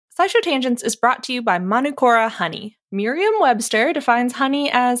SciShow Tangents is brought to you by Manukora Honey. Merriam-Webster defines honey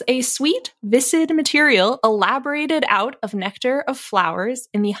as a sweet, viscid material elaborated out of nectar of flowers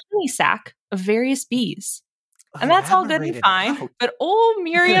in the honey sac of various bees. And that's all good and fine, but old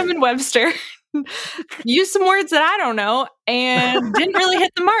Merriam and Webster used some words that I don't know and didn't really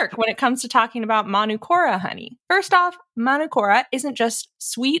hit the mark when it comes to talking about Manukora honey. First off, Manukora isn't just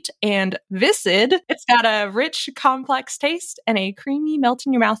sweet and viscid. It's got a rich, complex taste and a creamy,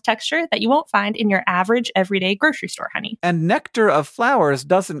 melt-in-your-mouth texture that you won't find in your average, everyday grocery store honey. And nectar of flowers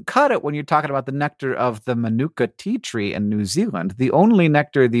doesn't cut it when you're talking about the nectar of the Manuka tea tree in New Zealand, the only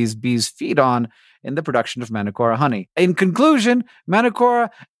nectar these bees feed on in the production of Manukora honey. In conclusion, Manukora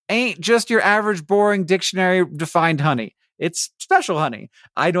ain't just your average boring dictionary-defined honey. It's special honey.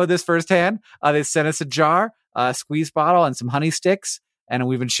 I know this firsthand. They sent us a jar, a squeeze bottle, and some honey sticks, and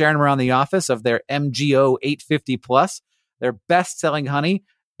we've been sharing them around the office of their MGO 850 Plus, their best-selling honey.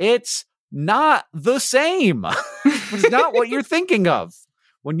 It's not the same. It's not what you're thinking of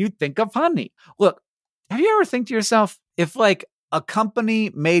when you think of honey. Look, have you ever think to yourself, if like a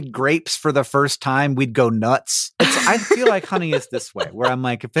company made grapes for the first time, we'd go nuts? I feel like honey is this way, where I'm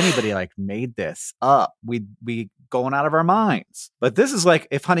like, if anybody like made this up, we'd be going out of our minds. But this is like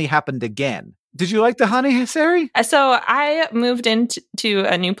if honey happened again. Did you like the honey, Sari? So I moved into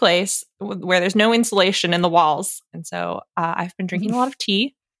a new place where there's no insulation in the walls. And so I've been drinking a lot of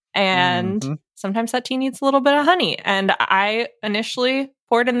tea. And sometimes that tea needs a little bit of honey. And I initially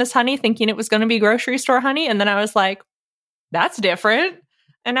poured in this honey thinking it was going to be grocery store honey. And then I was like, that's different.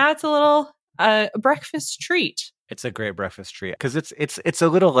 And now it's a little breakfast treat. It's a great breakfast treat because it's a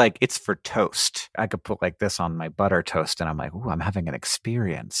little like it's for toast. I could put like this on my butter toast and I'm like, ooh, I'm having an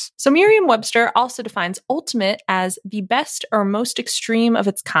experience. So Merriam-Webster also defines ultimate as the best or most extreme of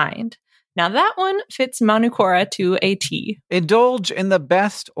its kind. Now that one fits Manukora to a T. Indulge in the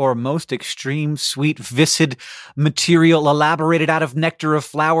best or most extreme sweet viscid material elaborated out of nectar of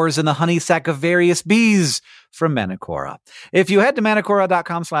flowers in the honey sac of various bees from Manukora. If you head to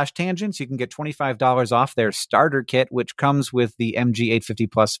manukora.com/tangents, you can get $25 off their starter kit, which comes with the MG 850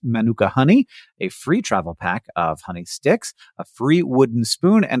 Plus Manuka honey, a free travel pack of honey sticks, a free wooden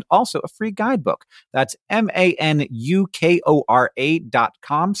spoon, and also a free guidebook. That's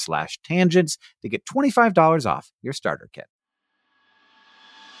manukora.com/tangents to get $25 off your starter kit.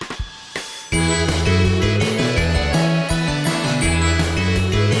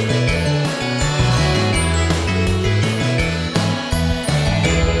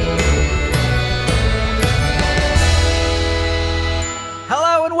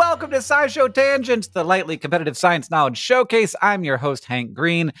 Welcome to SciShow Tangents, the lightly competitive science knowledge showcase. I'm your host, Hank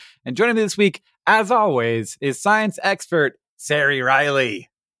Green, and joining me this week, as always, is science expert Sari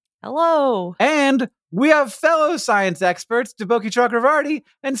Riley. Hello. And we have fellow science experts, Deboki Chakravarti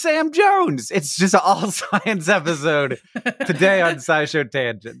and Sam Jones. It's just an all-science episode today on SciShow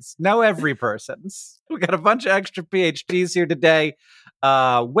Tangents. No every person's. We got a bunch of extra PhDs here today,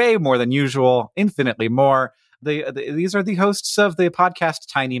 way more than usual, infinitely more. These are the hosts of the podcast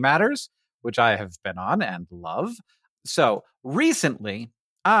Tiny Matters, which I have been on and love. So recently,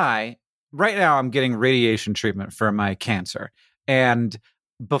 right now I'm getting radiation treatment for my cancer. And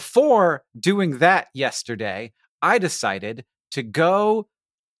before doing that yesterday, I decided to go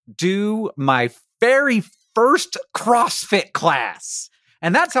do my very first CrossFit class.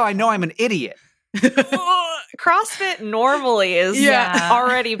 And that's how I know I'm an idiot. CrossFit normally is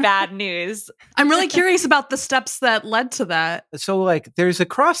already bad news. I'm really curious about the steps that led to that. So, like, there's a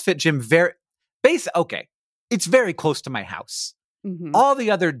CrossFit gym it's very close to my house. Mm-hmm. All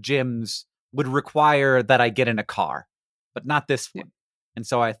the other gyms would require that I get in a car, but not this one. Yeah. And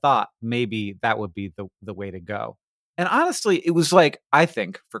so I thought maybe that would be the way to go. And honestly, it was like, I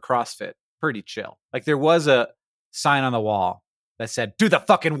think, for CrossFit, pretty chill. Like, there was a sign on the wall that said, do the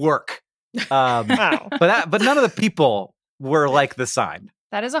fucking work. But none of the people were like the sign.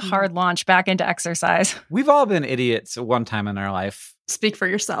 That is a hard launch back into exercise. We've all been idiots at one time in our life. Speak for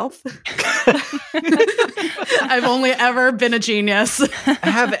yourself. I've only ever been a genius.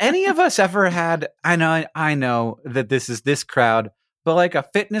 Have any of us ever had, I know that this is this crowd, but like a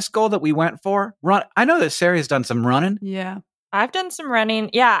fitness goal that we went for? Run. I know that Sari's done some running. Yeah. I've done some running.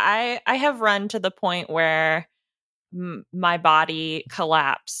 Yeah, I have run to the point where my body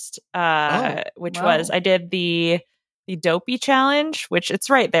collapsed, which was, I did the Dopey Challenge, which it's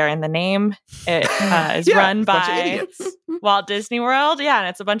right there in the name. It is run by Walt Disney World. Yeah, and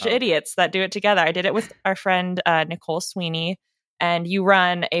it's a bunch of idiots that do it together. I did it with our friend Nicole Sweeney, and you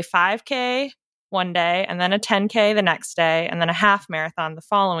run a 5K, one day, and then a 10K the next day, and then a half marathon the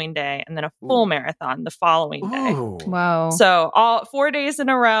following day, and then a full marathon the following day. Ooh. Whoa. So all 4 days in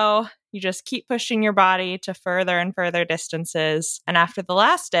a row, you just keep pushing your body to further and further distances. And after the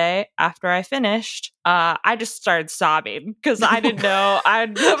last day, after I finished, I just started sobbing because I didn't know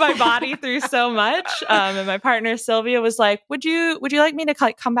I'd put my body through so much. And my partner Sylvia was like, "Would you like me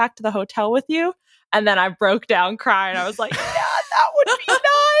to come back to the hotel with you?" And then I broke down crying. I was like, "Yeah, that would be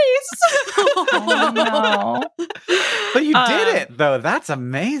nice." Oh, no. But you did it, though. That's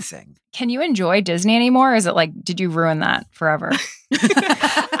amazing. Can you enjoy Disney anymore? Or is it like, did you ruin that forever? I think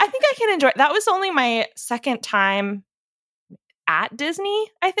I can enjoy. That was only my second time at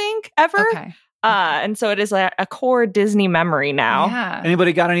Disney, I think, ever. Okay. And so it is a core Disney memory now. Yeah.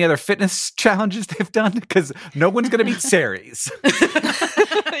 Anybody got any other fitness challenges they've done? Because no one's going to beat Ceres.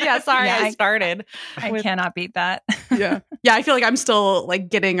 Yeah, sorry, Yeah, I started. I cannot beat that. Yeah. Yeah, I feel like I'm still like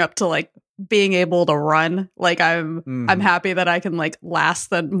getting up to like being able to run. Like I'm happy that I can like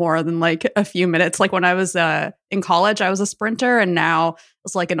last more than like a few minutes. Like when I was in college, I was a sprinter, and now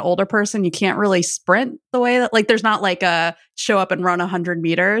as like an older person, you can't really sprint the way that like there's not like a show up and run 100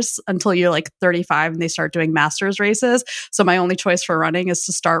 meters until you're like 35 and they start doing masters races. So my only choice for running is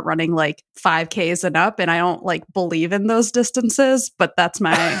to start running like 5Ks and up, and I don't like believe in those distances, but that's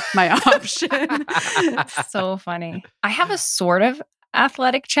my option. So funny. I have a sort of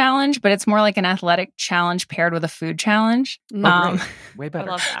athletic challenge, but it's more like an athletic challenge paired with a food challenge. Way I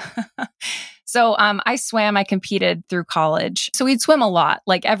better. love that. So I swam, I competed through college. So we'd swim a lot.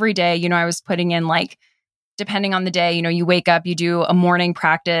 Like every day, you know, I was putting in like, depending on the day, you know, you wake up, you do a morning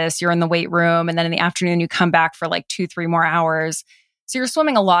practice, you're in the weight room, and then in the afternoon, you come back for like 2-3 more hours. So you're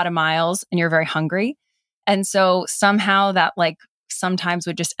swimming a lot of miles and you're very hungry. And so somehow that like sometimes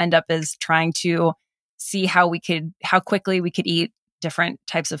would just end up as trying to see how quickly we could eat different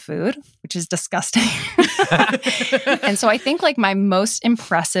types of food, which is disgusting. And so I think like my most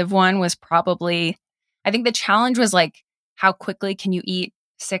impressive one was probably, I think the challenge was like, how quickly can you eat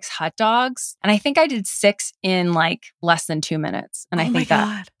 6 hot dogs? And I think I did 6 in like less than 2 minutes. And I think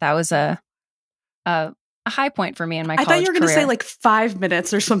that was a high point for me in my college I thought you were going to career. say like 5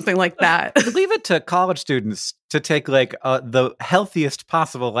 minutes or something like that. Leave it to college students to take like the healthiest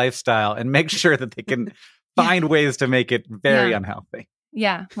possible lifestyle and make sure that they can find ways to make it very unhealthy.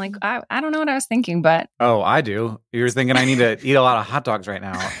 Yeah. Like, I don't know what I was thinking, but. Oh, I do. You're thinking I need to eat a lot of hot dogs right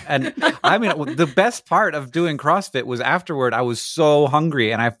now. And I mean, the best part of doing CrossFit was afterward, I was so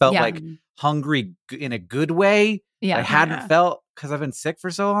hungry and I felt like hungry in a good way. Yeah. I hadn't felt because I've been sick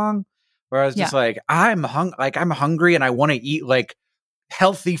for so long, where I was just like, I'm hungry and I want to eat like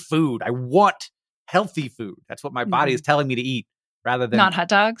healthy food. I want healthy food. That's what my body is telling me to eat rather than not hot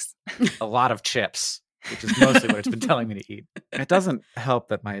dogs. A lot of chips, which is mostly what it's been telling me to eat. It doesn't help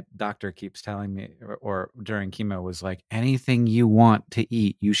that my doctor keeps telling me, or during chemo was like, anything you want to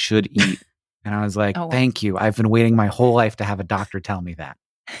eat, you should eat. And I was like, thank you. I've been waiting my whole life to have a doctor tell me that.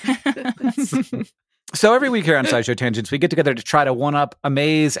 So every week here on SciShow Tangents, we get together to try to one-up,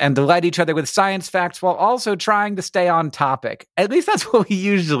 amaze, and delight each other with science facts while also trying to stay on topic. At least that's what we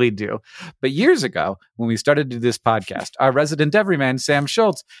usually do. But years ago, when we started to do this podcast, our resident everyman, Sam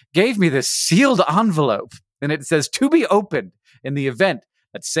Schultz, gave me this sealed envelope. And it says, to be opened in the event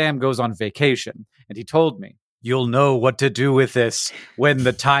that Sam goes on vacation. And he told me, you'll know what to do with this when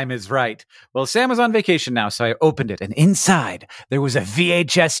the time is right. Well, Sam is on vacation now, so I opened it. And inside, there was a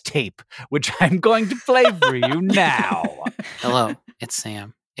VHS tape, which I'm going to play for you now. Hello, it's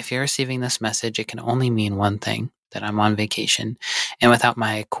Sam. If you're receiving this message, it can only mean one thing, that I'm on vacation. And without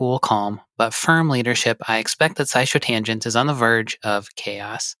my cool, calm, but firm leadership, I expect that SciShow Tangents is on the verge of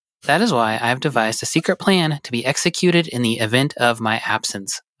chaos. That is why I've devised a secret plan to be executed in the event of my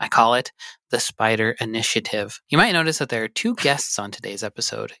absence. I call it the Spider Initiative. You might notice that there are 2 guests on today's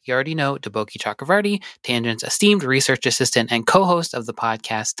episode. You already know Deboki Chakravarti, Tangent's esteemed research assistant and co-host of the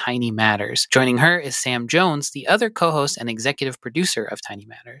podcast Tiny Matters. Joining her is Sam Jones, the other co-host and executive producer of Tiny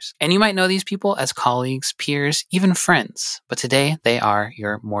Matters. And you might know these people as colleagues, peers, even friends. But today, they are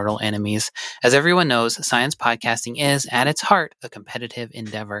your mortal enemies. As everyone knows, science podcasting is, at its heart, a competitive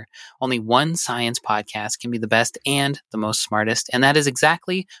endeavor. Only one science podcast can be the best and the most smartest, and that is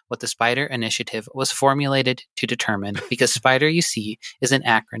exactly what the Spider Initiative was formulated to determine, because SPIDER, you see, is an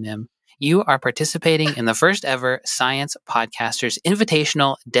acronym. You are participating in the first ever Science Podcasters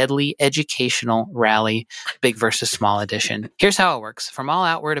Invitational Deadly Educational Rally, Big versus Small Edition. Here's how it works. From all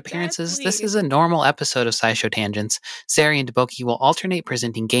outward appearances, this is a normal episode of SciShow Tangents. Sari and Deboki will alternate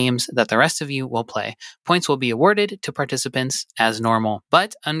presenting games that the rest of you will play. Points will be awarded to participants as normal.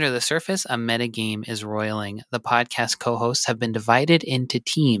 But under the surface, a metagame is roiling. The podcast co-hosts have been divided into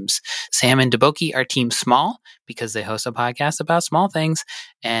teams. Sam and Deboki are Team Small because they host a podcast about small things,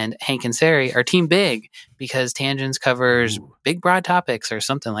 and Hank and Sari are Team Big because Tangents covers big, broad topics or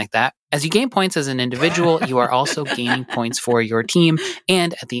something like that. As you gain points as an individual, you are also gaining points for your team,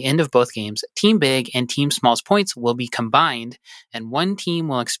 and at the end of both games, Team Big and Team Small's points will be combined, and one team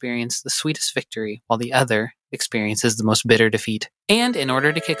will experience the sweetest victory, while the other experiences the most bitter defeat. And in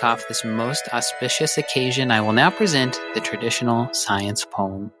order to kick off this most auspicious occasion, I will now present the traditional science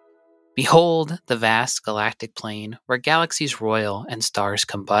poem. Behold the vast galactic plain where galaxies roil and stars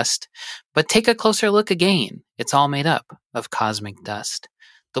combust. But take a closer look again. It's all made up of cosmic dust.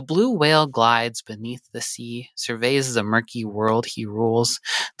 The blue whale glides beneath the sea, surveys the murky world he rules.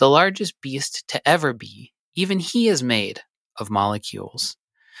 The largest beast to ever be, even he is made of molecules.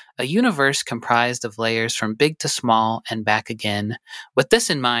 A universe comprised of layers from big to small and back again. With this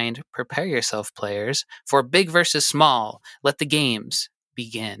in mind, prepare yourself, players, for big versus small. Let the games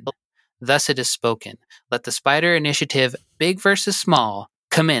begin. Thus it is spoken. Let the Spider Initiative, big versus small,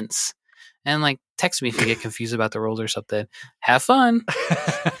 commence. And text me if you get confused about the rules or something. Have fun.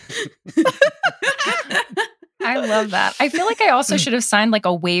 I love that. I feel like I also should have signed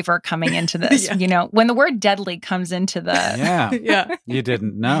a waiver coming into this. Yeah. When the word deadly comes into the... Yeah. You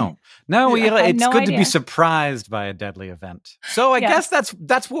didn't know. No, it's good to be surprised by a deadly event. So I guess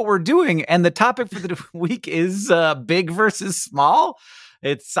that's what we're doing. And the topic for the week is big versus small.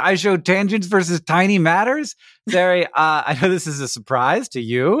 It's SciShow Tangents versus Tiny Matters. Sari, I know this is a surprise to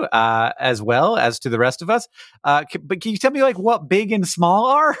you as well as to the rest of us. But can you tell me what big and small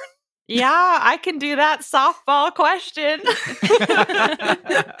are? Yeah, I can do that softball question.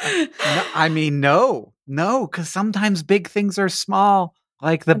 No, because sometimes big things are small.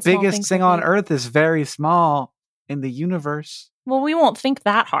 Like the biggest thing on Earth is very small in the universe. Well, we won't think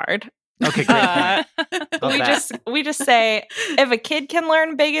that hard. Okay, great. We just say if a kid can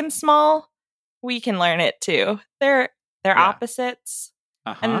learn big and small, we can learn it too. They're opposites,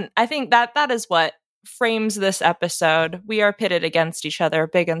 and I think that is what frames this episode. We are pitted against each other.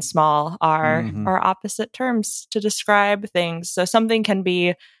 Big and small are opposite terms to describe things. So something can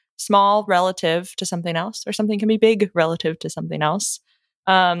be small relative to something else, or something can be big relative to something else.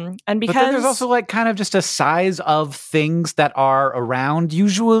 And because but then there's also kind of just a size of things that are around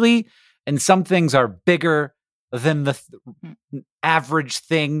usually. And some things are bigger than the average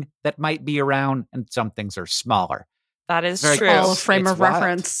thing that might be around, and some things are smaller. That is very true. All frame of wild.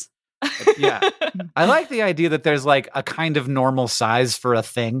 reference. Yeah. I like the idea that there's a kind of normal size for a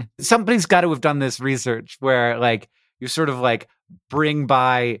thing. Somebody's got to have done this research where you sort of bring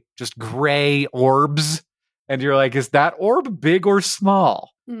by just gray orbs and you're like, is that orb big or small?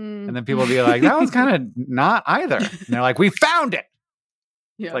 And then people will be like, that one's kind of not either. And they're like, we found it.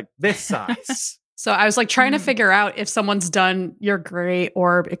 Yeah. Like this size. So I was trying to figure out if someone's done your gray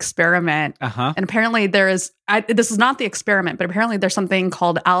orb experiment. And apparently there is, this is not the experiment, but apparently there's something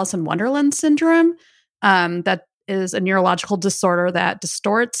called Alice in Wonderland syndrome that is a neurological disorder that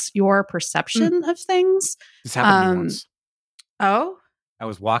distorts your perception of things. This happened to me once. Oh? I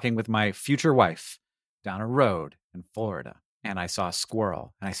was walking with my future wife down a road in Florida, and I saw a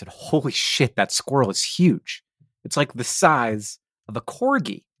squirrel. And I said, holy shit, that squirrel is huge. It's like the size of a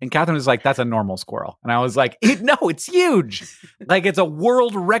corgi. And Catherine was like, that's a normal squirrel. And I was like, no, it's huge. It's a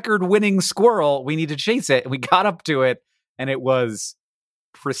world record winning squirrel. We need to chase it. And we got up to it, and it was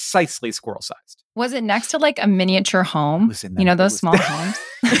precisely squirrel sized. Was it next to a miniature home? Those small homes?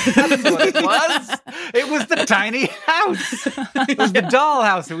 That's what it was. It was the tiny house. It was the doll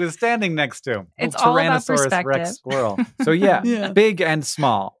house it was standing next to. It's all about Tyrannosaurus perspective. Rex squirrel. So big and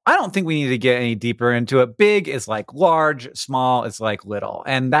small. I don't think we need to get any deeper into it. Big is large, small is little.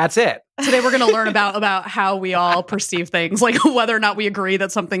 And that's it. Today we're going to learn about how we all perceive things, whether or not we agree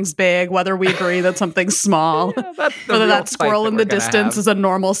that something's big, whether we agree that something's small, whether that squirrel in the distance is a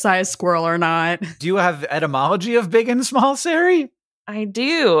normal sized squirrel or not. Do you have etymology of big and small, Sari? I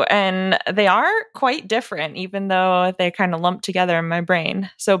do, and they are quite different, even though they kind of lump together in my brain.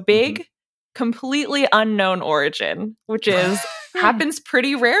 So big, completely unknown origin, which happens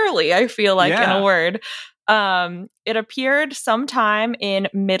pretty rarely, I feel like, in a word. It appeared sometime in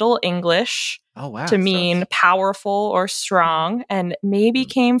Middle English to mean powerful or strong, and maybe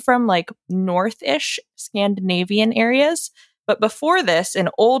came from North-ish Scandinavian areas. But before this, in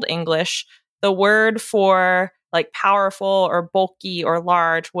Old English, the word for like powerful or bulky or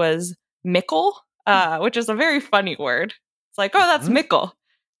large was mickle, which is a very funny word. It's like, oh, that's mickle.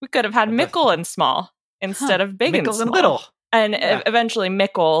 We could have had mickle and small instead of big Mickle and and small. little. And Yeah. eventually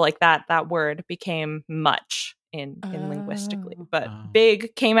mickle, like that word became much in linguistically. But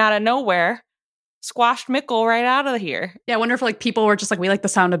big came out of nowhere, squashed mickle right out of here. Yeah, I wonder if like people were just like, we like the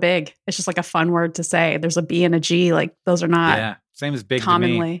sound of big. It's just like a fun word to say. There's a B and a G. Like those are not Yeah, same as big to me.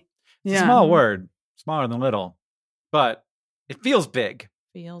 commonly. It's a small word, smaller than little, but it feels big.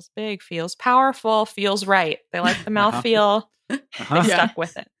 Feels big, feels powerful, feels right. They like the mouthfeel. Uh-huh. They Yeah. stuck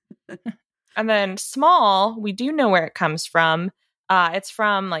with it. And then small, we do know where it comes from. It's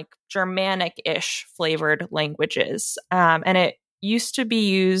from like Germanic-ish flavored languages. And it used to be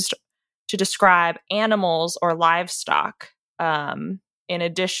used to describe animals or livestock, in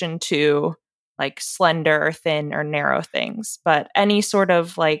addition to like slender or thin or narrow things. But any sort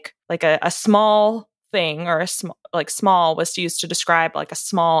of like a small thing or small was used to describe like a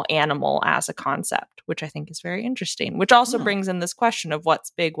small animal as a concept, which I think is very interesting, which also brings in this question of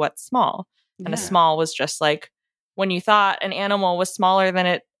what's big, what's small. And a small was just like when you thought an animal was smaller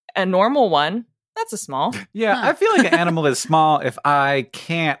than a normal one, that's a small. Yeah, I feel like an animal is small if I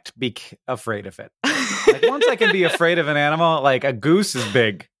can't be afraid of it. Like once I can be afraid of an animal, like a goose is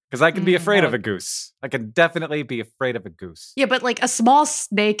big because I can be afraid of a goose. I can definitely be afraid of a goose. Yeah, but like a small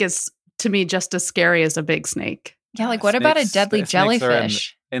snake is to me just as scary as a big snake. Yeah, like what about a deadly snakes are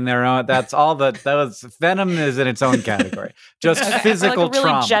jellyfish? in their own, that's all those venom is in its own category. Just physical like a really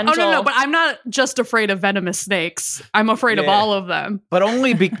trauma. gentle- No, but I'm not just afraid of venomous snakes. I'm afraid of Yeah. all of them. But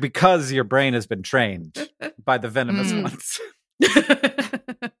only because your brain has been trained by the venomous ones.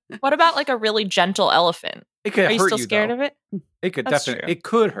 What about like a really gentle elephant? It could Are you hurt still you, scared though. of it? It could That's definitely. true. It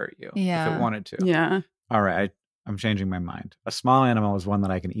could hurt you if Yeah. it wanted to. Yeah. All right, I'm changing my mind. A small animal is one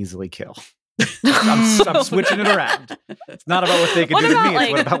that I can easily kill. I'm switching it around. It's not about what they can What do to about, me.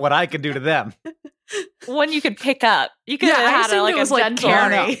 like- It's about what I can do to them. One you could pick up. You could Yeah, I have had assumed like it a was like gentle.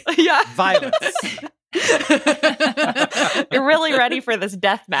 carry. Yeah. Violence. You're really ready for this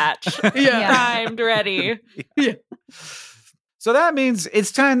death match. Yeah. Primed, ready. So that means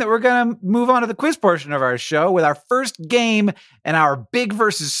it's time that we're going to move on to the quiz portion of our show with our first game and our big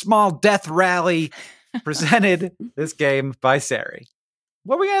versus small death rally presented this game by Sari.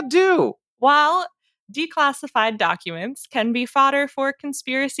 What are we going to do? While declassified documents can be fodder for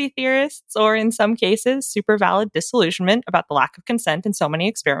conspiracy theorists or, in some cases, super valid disillusionment about the lack of consent in so many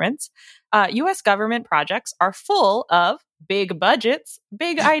experiments, U.S. government projects are full of big budgets,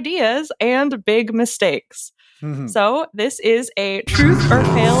 big ideas, and big mistakes. So this is a Truth or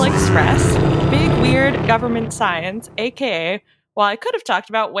Fail Express, big weird government science, aka while I could have talked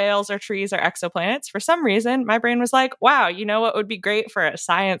about whales or trees or exoplanets, for some reason my brain was like, wow, you know what would be great for a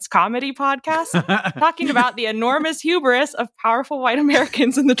science comedy podcast? Talking about the enormous hubris of powerful white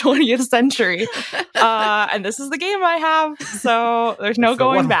Americans in the 20th century. And this is the game I have, so there's no It's the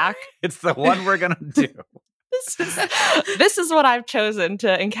going one- back. It's the one we're going to do. This is what I've chosen to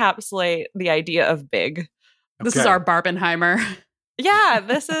encapsulate the idea of big. This is Okay. our Barbenheimer. Yeah,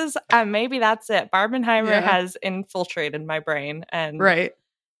 this is maybe that's it. Barbenheimer Yeah. has infiltrated my brain, and Right.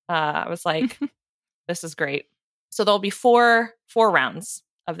 I was like, "This is great." So there'll be four rounds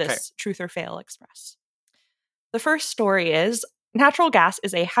of this Okay. Truth or Fail Express. The first story is natural gas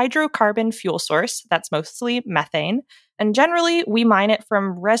is a hydrocarbon fuel source that's mostly methane, and generally we mine it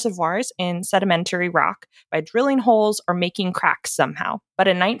from reservoirs in sedimentary rock by drilling holes or making cracks somehow. But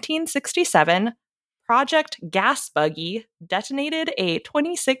in 1967, Project Gas Buggy detonated a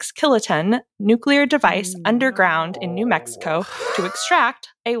 26 kiloton nuclear device underground in New Mexico to extract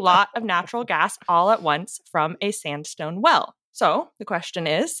a lot of natural gas all at once from a sandstone well. So the question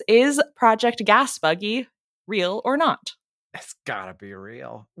is Project Gas Buggy real or not? It's gotta be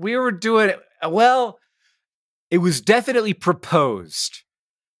real. We were doing it. Well, it was definitely proposed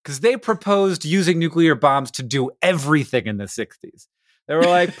because they proposed using nuclear bombs to do everything in the 60s. They were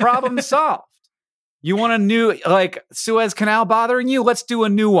like, problem solved. You want a new, like, Suez Canal bothering you? Let's do a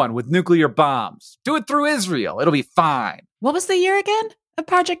new one with nuclear bombs. Do it through Israel. It'll be fine. What was the year again of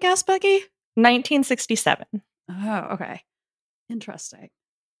Project Gas Buggy? 1967. Oh, okay. Interesting.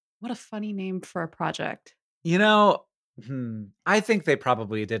 What a funny name for a project. You know, I think they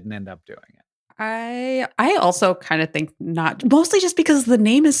probably didn't end up doing it. I also kind of think not, mostly just because the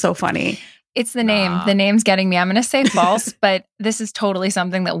name is so funny. It's the name. Nah. The name's getting me. I'm going to say false, but this is totally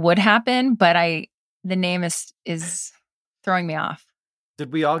something that would happen. But the name is throwing me off.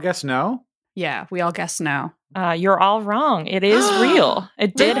 Did we all guess no? Yeah, we all guess no. You're all wrong. It is real.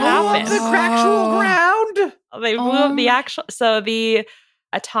 It did Oh, happen. the actual ground? They blew up the actual. So the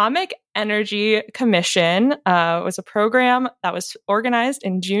Atomic Energy Commission was a program that was organized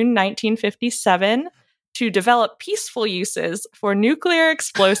in June 1957 to develop peaceful uses for nuclear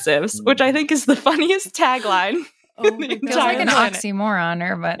explosives, which I think is the funniest tagline. Feels like an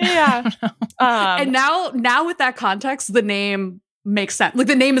oxymoron, but yeah. And now with that context, the name makes sense. Like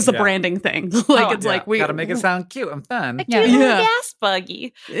the name is the branding thing. Like like we gotta make it sound cute and fun. A cute little gas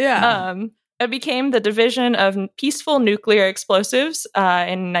buggy. Yeah. It became the Division of Peaceful Nuclear Explosives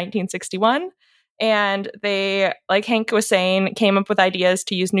in 1961. And they, like Hank was saying, came up with ideas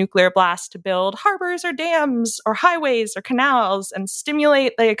to use nuclear blasts to build harbors or dams or highways or canals and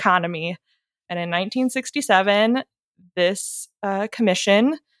stimulate the economy. And in 1967, this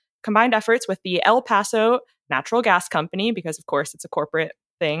commission combined efforts with the El Paso Natural Gas Company, because of course it's a corporate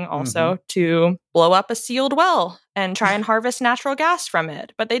thing also, to blow up a sealed well and try and harvest natural gas from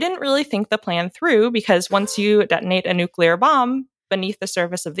it. But they didn't really think the plan through, because once you detonate a nuclear bomb beneath the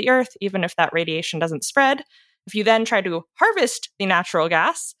surface of the earth, even if that radiation doesn't spread, if you then try to harvest the natural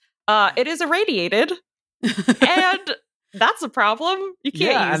gas, it is irradiated. And that's a problem. You can't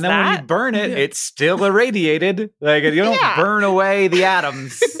use that. And then when you burn it, it's still irradiated. Like, you don't burn away the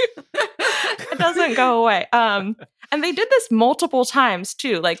atoms. It doesn't go away. And they did this multiple times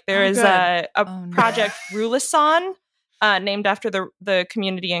too. Like there is a Project Rulison, named after the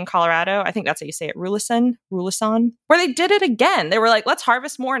community in Colorado. I think that's how you say it, Rulison, where they did it again. They were like, let's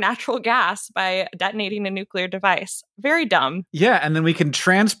harvest more natural gas by detonating a nuclear device. Very dumb. Yeah, and then we can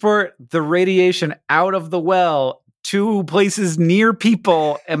transport the radiation out of the well to places near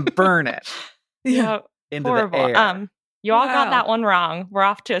people and burn it. Into horrible. the air. You all got that one wrong. We're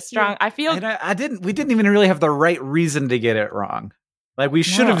off to a strong. I feel we didn't even really have the right reason to get it wrong. Like we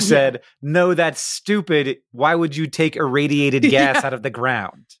should have said, no, that's stupid. Why would you take irradiated gas out of the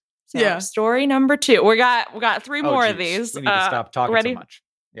ground? So, story number 2. We got 3 more of these. We need to stop talking so much.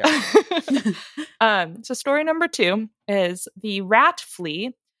 Yeah. So story number 2 is the rat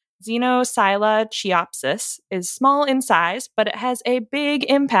flea, Xenosylla chiopsis, is small in size, but it has a big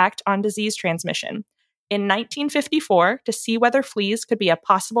impact on disease transmission. In 1954, to see whether fleas could be a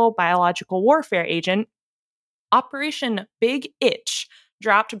possible biological warfare agent, Operation Big Itch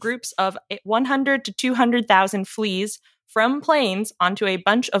dropped groups of 100 to 200,000 fleas from planes onto a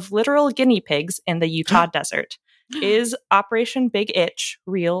bunch of literal guinea pigs in the Utah desert. Is Operation Big Itch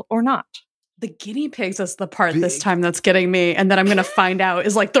real or not? The guinea pigs is the part this time that's getting me, and that I'm going to find out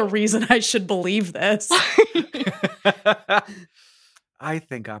is like the reason I should believe this. I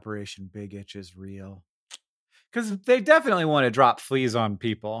think Operation Big Itch is real. Because they definitely want to drop fleas on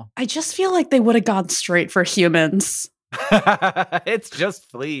people. I just feel like they would have gone straight for humans. It's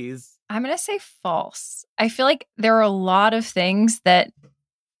just fleas. I'm going to say false. I feel like there are a lot of things that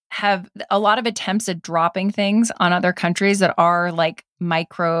have a lot of attempts at dropping things on other countries that are like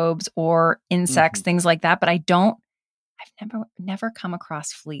microbes or insects, things like that. But I've never come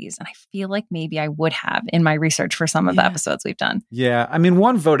across fleas. And I feel like maybe I would have in my research for some of the episodes we've done. Yeah. I mean,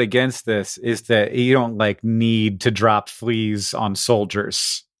 one vote against this is that you don't like need to drop fleas on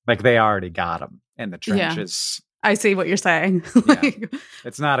soldiers. Like they already got them in the trenches. Yeah. I see what you're saying.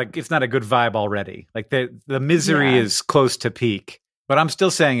 It's not a good vibe already. Like the misery is close to peak. But I'm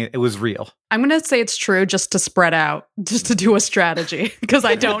still saying it was real. I'm going to say it's true just to spread out, just to do a strategy, because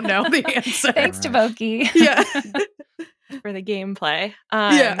I don't know the answer. Thanks to Voki. Yeah. For the gameplay.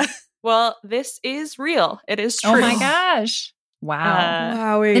 Yeah. Well, this is real. It is true. Oh my gosh.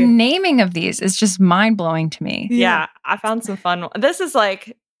 Wow. Wowie. The naming of these is just mind-blowing to me. Yeah. I found some fun. This is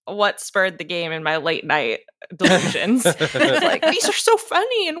like what spurred the game in my late night delusions. It's like, these are so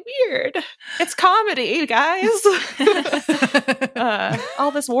funny and weird. It's comedy, guys.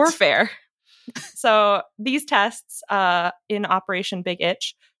 All this warfare. So these tests in Operation Big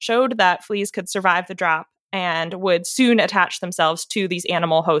Itch showed that fleas could survive the drop and would soon attach themselves to these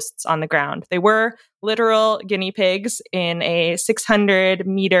animal hosts on the ground. They were literal guinea pigs in a 600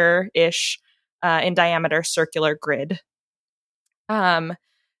 meter-ish in diameter circular grid. But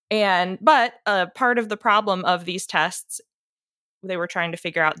part of the problem of these tests, they were trying to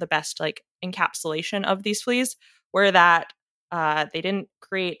figure out the best like encapsulation of these fleas, were that they didn't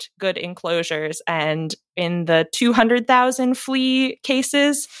create good enclosures. And in the 200,000 flea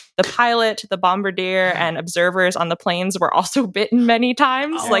cases, the pilot, the bombardier, and observers on the planes were also bitten many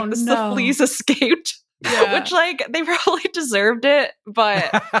times. The fleas escaped. Yeah. Which, like, they probably deserved it,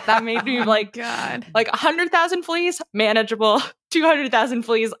 but that made me like, God. Like 100,000 fleas, manageable. 200,000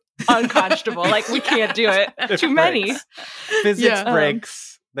 fleas, unconscionable. Like, we can't do it. Too many. Physics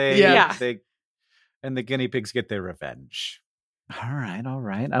breaks. And the guinea pigs get their revenge. All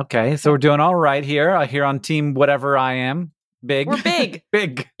right. Okay, so we're doing all right here. Here on team whatever I am. Big. We're big.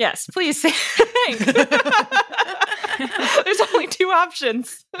 Big. Yes, please say big. There's only two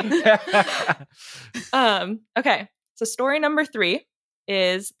options. Okay, so story number 3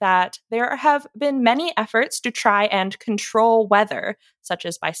 is that there have been many efforts to try and control weather, such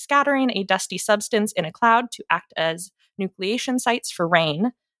as by scattering a dusty substance in a cloud to act as nucleation sites for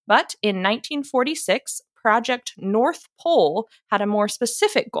rain. But in 1946, Project North Pole had a more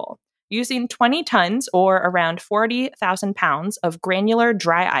specific goal. Using 20 tons or around 40,000 pounds of granular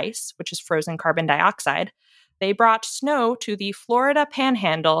dry ice, which is frozen carbon dioxide, they brought snow to the Florida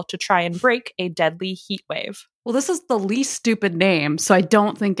Panhandle to try and break a deadly heat wave. Well, this is the least stupid name, so I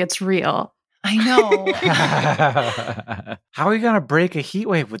don't think it's real. I know. How are you going to break a heat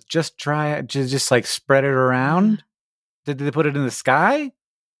wave with just like spread it around? Did they put it in the sky?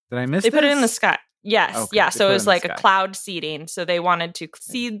 Did I miss They this? put it in the sky. Yes. Okay, Yeah. they So put it it was in the like a sky. cloud seeding. So they wanted to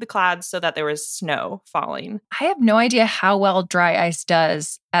seed the clouds so that there was snow falling. I have no idea how well dry ice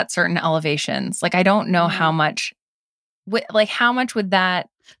does at certain elevations. Like, I don't know how much, how much would that?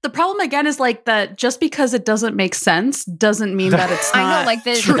 The problem again is like that just because it doesn't make sense doesn't mean that it's not. I know, like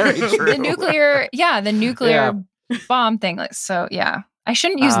Very true. the nuclear bomb thing. Like, so yeah, I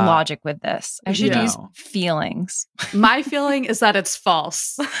shouldn't use logic with this. I should use feelings. My feeling is that it's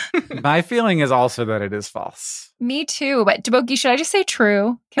false. My feeling is also that it is false. Me too. But Deboki, should I just say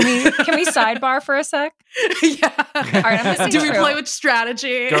true? Can we sidebar for a sec? Yeah. All right, I'm gonna say Do we true. play with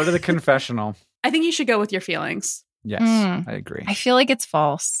strategy? Go to the confessional. I think you should go with your feelings. Yes, I agree. I feel like it's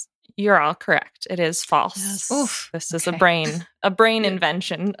false. You're all correct. It is false. Yes. Oof. This is Okay. a brain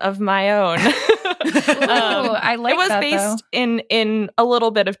invention of my own. Ooh, I like it was that, based in a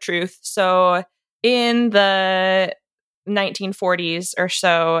little bit of truth. So in the 1940s or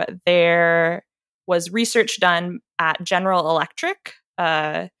so, there was research done at General Electric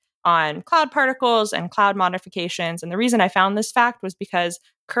on cloud particles and cloud modifications. And the reason I found this fact was because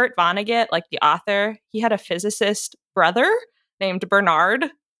Kurt Vonnegut, like the author, he had a physicist brother named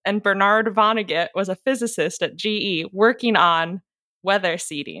Bernard. And Bernard Vonnegut was a physicist at GE working on weather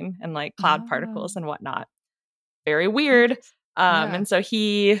seeding and like cloud particles and whatnot. Very weird. And so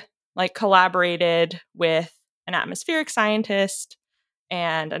he like collaborated with an atmospheric scientist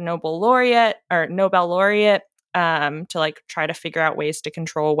and a Nobel laureate to like try to figure out ways to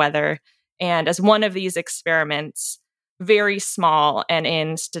control weather. And as one of these experiments, very small and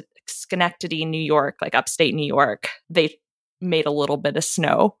in Schenectady, New York, like upstate New York, they made a little bit of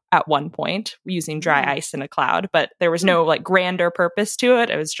snow at one point using dry ice in a cloud, but there was no like grander purpose to it.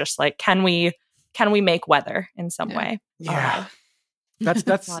 It was just like, can we make weather in some way? Yeah. That's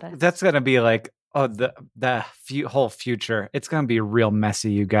going to be like the whole future. It's going to be real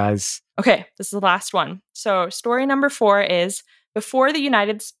messy, you guys. Okay, this is the last one. So story number 4 is before the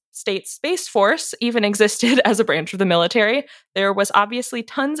United States Space Force even existed as a branch of the military, there was obviously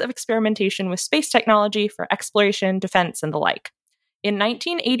tons of experimentation with space technology for exploration, defense, and the like. In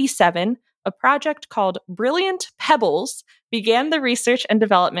 1987, a project called Brilliant Pebbles began the research and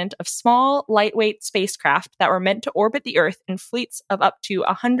development of small, lightweight spacecraft that were meant to orbit the Earth in fleets of up to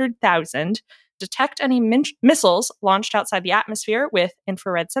 100,000, detect any missiles launched outside the atmosphere with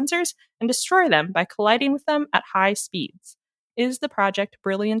infrared sensors, and destroy them by colliding with them at high speeds. Is the project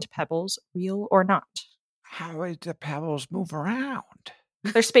Brilliant Pebbles real or not? How did the pebbles move around?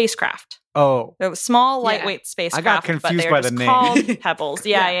 They're spacecraft. Oh. They're small, lightweight spacecraft. I got confused but by they're the just name. called Pebbles.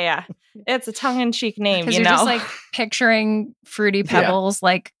 Yeah. It's a tongue-in-cheek name, Because you you're know. just like picturing fruity pebbles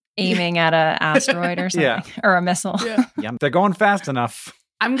like aiming at an asteroid or something or a missile. Yeah, they're going fast enough.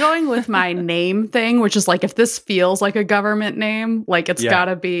 I'm going with my name thing, which is like if this feels like a government name, like it's got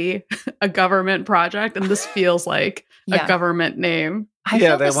to be a government project, and this feels like a government name.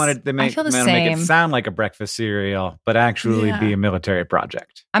 They wanted to make it same. sound like a breakfast cereal, but actually be a military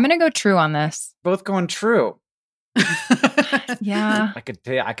project. I'm gonna go true on this. Both going true. Yeah, I could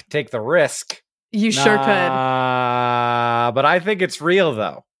take the risk. You sure could. But I think it's real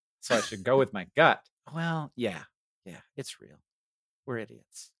though, so I should go with my gut. Well, yeah, it's real. We're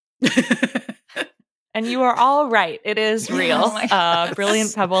idiots. And you are all right. It is real. Oh my God.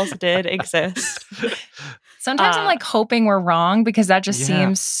 Brilliant Pebbles did exist. Sometimes I'm like hoping we're wrong because that just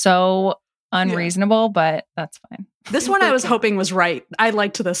seems so unreasonable, but that's fine. This one I was hoping was right. I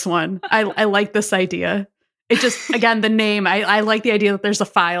liked this one. I like this idea. It just, again, the name, I like the idea that there's a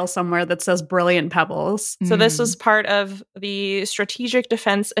file somewhere that says Brilliant Pebbles. So this was part of the Strategic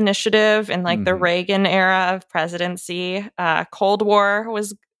Defense Initiative in like the Reagan era of presidency. Cold War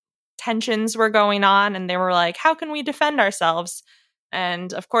tensions were going on, and they were like, how can we defend ourselves?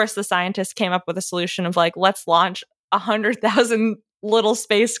 And of course, the scientists came up with a solution of like, let's launch 100,000 little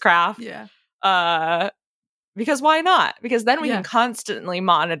spacecraft. Yeah. Because why not? Because then we can constantly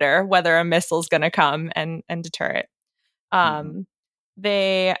monitor whether a missile's going to come and deter it.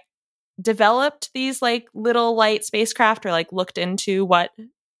 They developed these like little light spacecraft, or like looked into what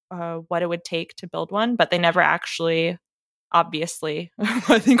it would take to build one, but they never actually, obviously,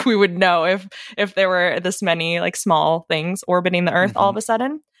 I think we would know if there were this many like small things orbiting the Earth all of a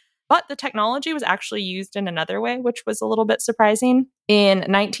sudden. But the technology was actually used in another way, which was a little bit surprising. In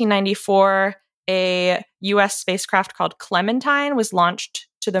 1994, a U.S. spacecraft called Clementine was launched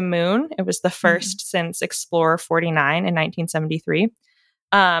to the moon. It was the first since Explorer 49 in 1973.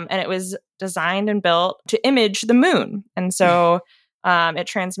 And it was designed and built to image the moon. And so it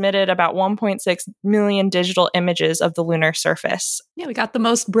transmitted about 1.6 million digital images of the lunar surface. Yeah, we got the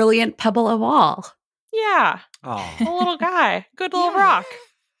most brilliant pebble of all. Yeah. Oh. A little guy. Good little rock.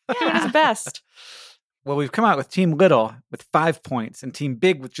 Doing his best. Well, we've come out with Team Little with 5 points and Team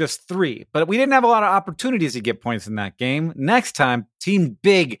Big with just 3. But we didn't have a lot of opportunities to get points in that game. Next time, Team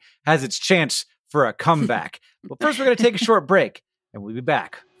Big has its chance for a comeback. But first, we're going to take a short break, and we'll be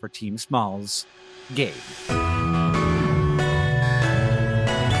back for Team Small's game.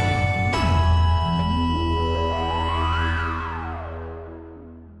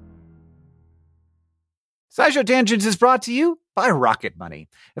 SciShow Tangents is brought to you by Rocket Money.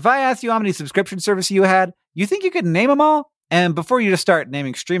 If I asked you how many subscription services you had, you think you could name them all? And before you just start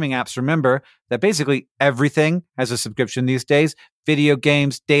naming streaming apps, remember that basically everything has a subscription these days. Video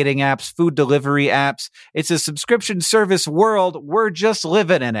games, dating apps, food delivery apps. It's a subscription service world. We're just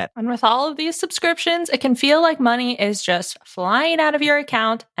living in it. And with all of these subscriptions, it can feel like money is just flying out of your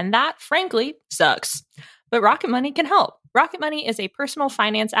account, and that, frankly, sucks. But Rocket Money can help. Rocket Money is a personal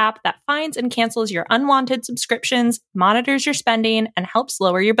finance app that finds and cancels your unwanted subscriptions, monitors your spending, and helps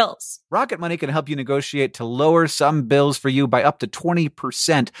lower your bills. Rocket Money can help you negotiate to lower some bills for you by up to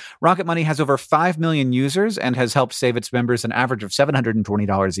 20%. Rocket Money has over 5 million users and has helped save its members an average of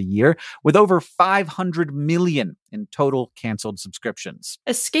 $720 a year, with over 500 million in total canceled subscriptions.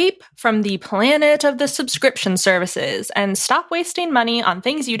 Escape from the planet of the subscription services and stop wasting money on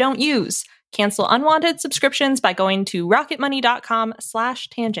things you don't use. Cancel unwanted subscriptions by going to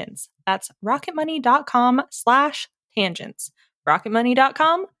rocketmoney.com/tangents. That's rocketmoney.com/tangents.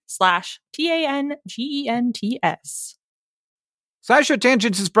 rocketmoney.com/TANGENTS. SciShow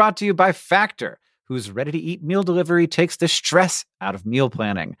Tangents is brought to you by Factor, whose ready-to-eat meal delivery takes the stress out of meal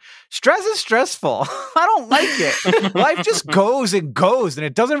planning. Stress is stressful. I don't like it. Life just goes and goes, and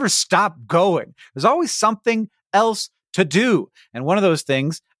it doesn't ever stop going. There's always something else to do. And one of those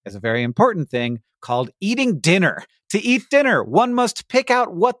things is a very important thing called eating dinner. To eat dinner, one must pick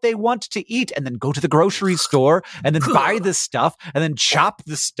out what they want to eat and then go to the grocery store and then buy the stuff and then chop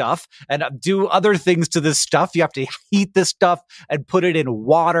the stuff and do other things to this stuff. You have to heat the stuff and put it in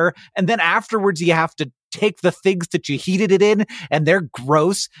water. And then afterwards, you have to take the things that you heated it in and they're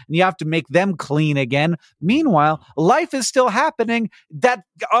gross and you have to make them clean again. Meanwhile, life is still happening. That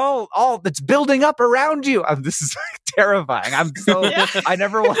all that's building up around you. This is terrifying. I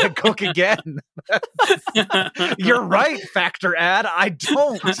never want to cook again. You're right, Factor ad. I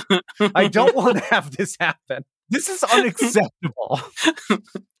don't want to have this happen. This is unacceptable.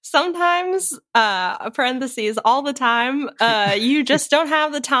 Sometimes, parentheses, all the time, you just don't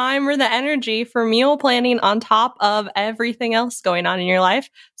have the time or the energy for meal planning on top of everything else going on in your life.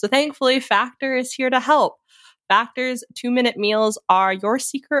 So thankfully, Factor is here to help. Factor's 2-minute meals are your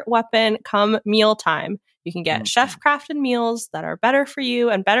secret weapon come mealtime. You can get chef-crafted meals that are better for you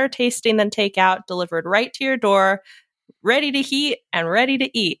and better tasting than takeout, delivered right to your door, ready to heat and ready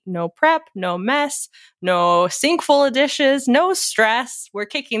to eat. No prep, no mess, no sink full of dishes, no stress. We're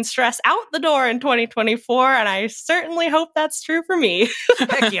kicking stress out the door in 2024, and I certainly hope that's true for me.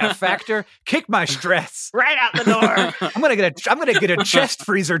 Heck yeah, Factor. Kick my stress. Right out the door. I'm gonna get a chest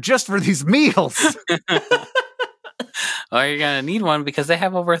freezer just for these meals. Well, you're going to need one because they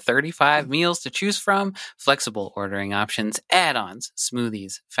have over 35 meals to choose from, flexible ordering options, add-ons,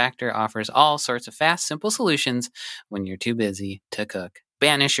 smoothies. Factor offers all sorts of fast, simple solutions when you're too busy to cook.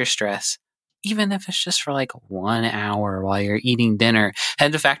 Banish your stress, even if it's just for like 1 hour while you're eating dinner.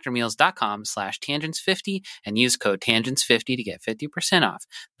 Head to factormeals.com/tangents50 and use code tangents50 to get 50% off.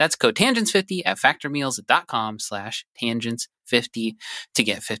 That's code tangents50 at factormeals.com/tangents50 to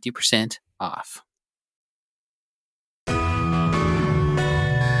get 50% off.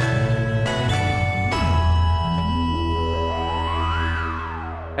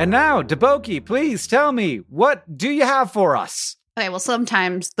 And now, Deboki, please tell me, what do you have for us? Okay, well,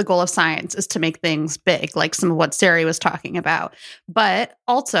 sometimes the goal of science is to make things big, like some of what Sari was talking about. But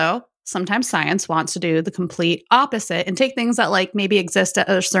also, sometimes science wants to do the complete opposite and take things that like maybe exist at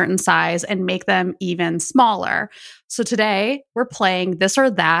a certain size and make them even smaller. So today we're playing This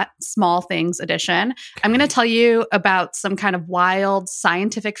or That Small Things Edition. I'm going to tell you about some kind of wild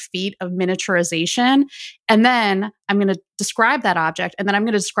scientific feat of miniaturization. And then I'm going to describe that object. And then I'm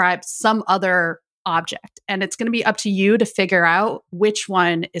going to describe some other object. And it's going to be up to you to figure out which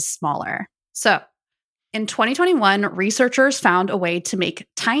one is smaller. So in 2021, researchers found a way to make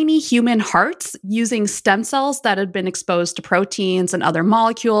tiny human hearts using stem cells that had been exposed to proteins and other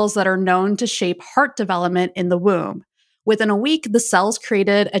molecules that are known to shape heart development in the womb. Within a week, the cells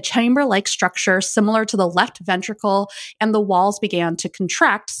created a chamber-like structure similar to the left ventricle, and the walls began to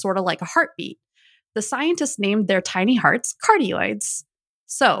contract, sort of like a heartbeat. The scientists named their tiny hearts cardioids.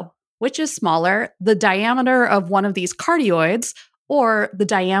 So, which is smaller, the diameter of one of these cardioids or the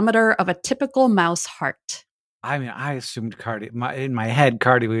diameter of a typical mouse heart? I mean, I assumed in my head,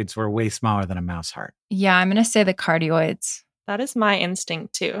 cardioids were way smaller than a mouse heart. Yeah, I'm going to say the cardioids. That is my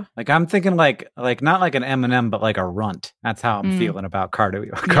instinct too. Like I'm thinking like not like an M&M, but like a runt. That's how I'm feeling about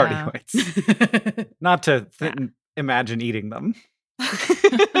cardioids. Not to imagine eating them.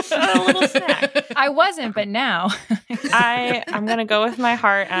 A little snack. I wasn't, but now. I'm going to go with my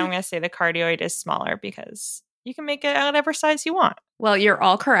heart, and I'm going to say the cardioid is smaller because you can make it whatever size you want. Well, you're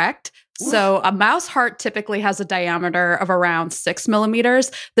all correct. So a mouse heart typically has a diameter of around 6 millimeters.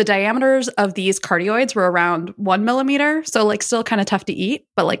 The diameters of these cardioids were around 1 millimeter. So like still kind of tough to eat,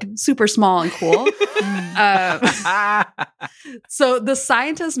 but like super small and cool. So the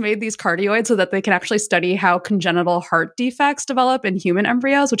scientists made these cardioids so that they can actually study how congenital heart defects develop in human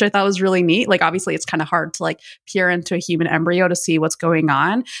embryos, which I thought was really neat. Like obviously it's kind of hard to like peer into a human embryo to see what's going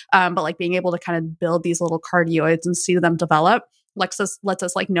on. But like being able to kind of build these little cardioids and see them develop lets us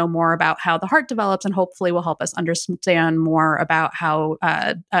like know more about how the heart develops, and hopefully will help us understand more about how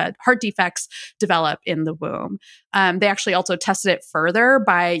heart defects develop in the womb. They actually also tested it further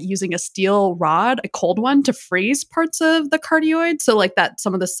by using a steel rod, a cold one, to freeze parts of the cardioid, so like that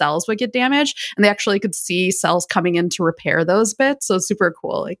some of the cells would get damaged, and they actually could see cells coming in to repair those bits. So super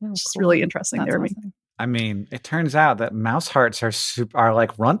cool. Like just really interesting. That's they were awesome. I mean, it turns out that mouse hearts are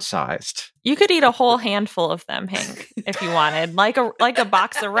like runt sized. You could eat a whole handful of them, Hank, if you wanted, like a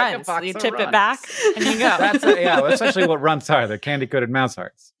box of runts. You tip it back and you go. That's essentially what runts are. They're candy coated mouse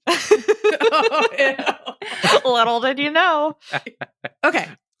hearts. Little did you know. Okay.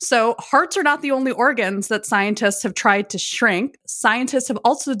 So hearts are not the only organs that scientists have tried to shrink. Scientists have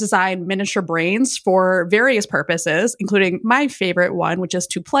also designed miniature brains for various purposes, including my favorite one, which is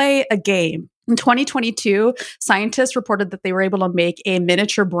to play a game. In 2022, scientists reported that they were able to make a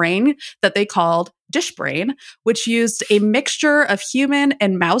miniature brain that they called Dish Brain, which used a mixture of human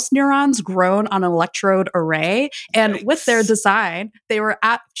and mouse neurons grown on an electrode array. And with their design, they were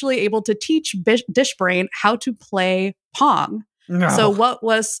actually able to teach Dish Brain how to play Pong. No. So what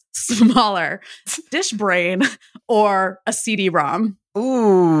was smaller, Dish Brain or a CD-ROM?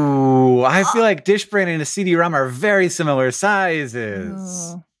 Ooh, I feel like Dish Brain and a CD-ROM are very similar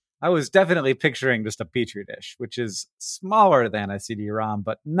sizes. Oh. I was definitely picturing just a Petri dish, which is smaller than a CD-ROM,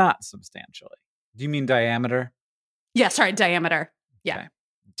 but not substantially. Do you mean diameter? Yeah, sorry, diameter. Yeah. Okay.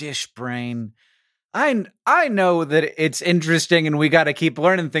 Dish Brain. I know that it's interesting and we got to keep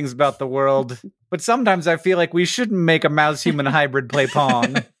learning things about the world, but sometimes I feel like we shouldn't make a mouse-human hybrid play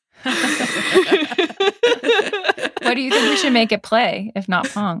Pong. What do you think we should make it play, if not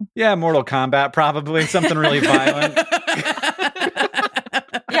Pong? Yeah, Mortal Kombat, probably. Something really violent.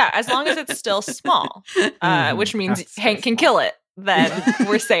 Yeah, as long as it's still small, which means Hank can kill it, then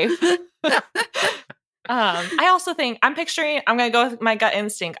we're safe. I also think I'm going to go with my gut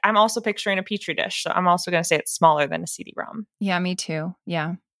instinct. I'm also picturing a Petri dish. So I'm also going to say it's smaller than a CD-ROM. Yeah, me too.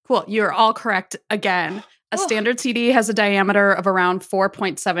 Yeah. Cool. You're all correct again. A standard CD has a diameter of around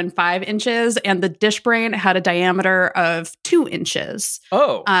 4.75 inches, and the Dish Brain had a diameter of 2 inches.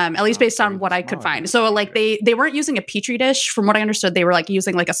 Oh. At least based on what I could find. So like they weren't using a Petri dish. From what I understood, they were like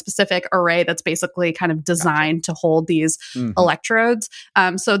using like a specific array that's basically kind of designed to hold these electrodes.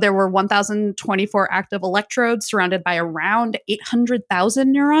 So there were 1,024 active electrodes surrounded by around 800,000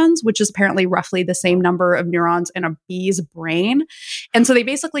 neurons, which is apparently roughly the same number of neurons in a bee's brain. And so they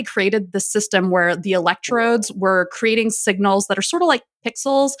basically created this system where the electrodes were creating signals that are sort of like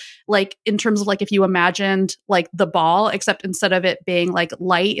pixels, like in terms of like if you imagined like the ball, except instead of it being like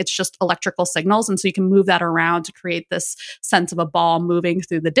light, it's just electrical signals. And so you can move that around to create this sense of a ball moving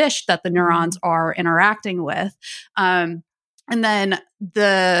through the dish that the neurons are interacting with. And then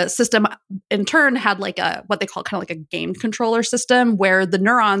the system in turn had like what they call kind of like a game controller system where the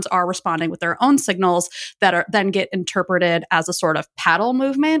neurons are responding with their own signals that are then get interpreted as a sort of paddle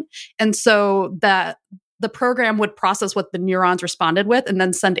movement. And so that the program would process what the neurons responded with and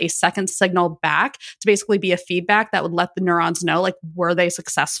then send a second signal back to basically be a feedback that would let the neurons know, like, were they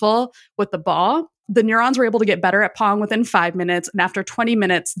successful with the ball? The neurons were able to get better at Pong within 5 minutes. And after 20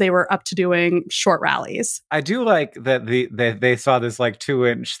 minutes, they were up to doing short rallies. I do like that they saw this like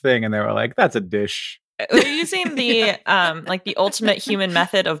 2-inch thing and they were like, that's a dish. They're using the like the ultimate human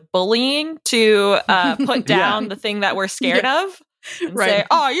method of bullying to put down the thing that we're scared of and say,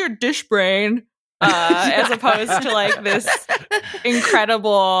 oh, you're dish brain. As opposed to like this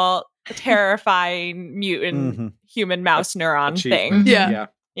incredible, terrifying mutant human mouse neuron thing.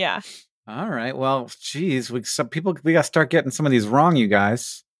 Yeah. All right. Well, geez, we got to start getting some of these wrong, you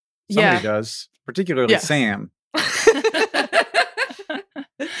guys. Somebody does, particularly Sam.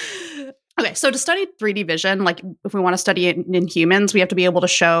 Okay, so to study 3D vision, like if we want to study it in humans, we have to be able to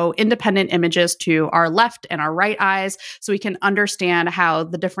show independent images to our left and our right eyes so we can understand how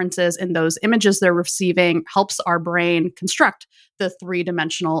the differences in those images they're receiving helps our brain construct the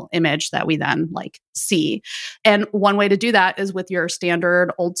 3-dimensional image that we then like see. And one way to do that is with your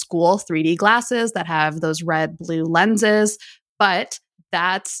standard old school 3D glasses that have those red-blue lenses, but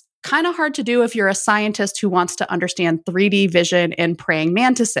that's kind of hard to do if you're a scientist who wants to understand 3D vision in praying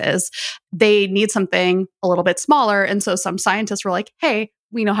mantises. They need something a little bit smaller. And so some scientists were like, hey,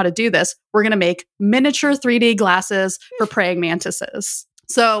 we know how to do this. We're going to make miniature 3D glasses for praying mantises.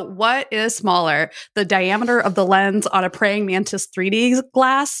 So what is smaller, the diameter of the lens on a praying mantis 3D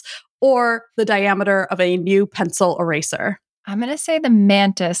glass or the diameter of a new pencil eraser? I'm going to say the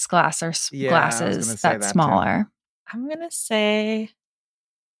mantis glasses that's smaller. I'm going to say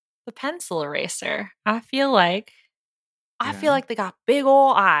the pencil eraser. I feel like they got big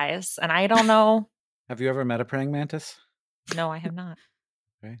old eyes, and I don't know. Have you ever met a praying mantis? No, I have not.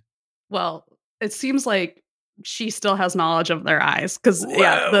 Okay. Well, it seems like she still has knowledge of their eyes because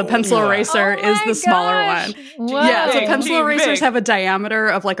the pencil eraser is the smaller one. Whoa. Yeah, so pencil erasers have a diameter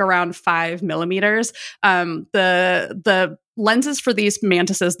of like around 5 millimeters. The lenses for these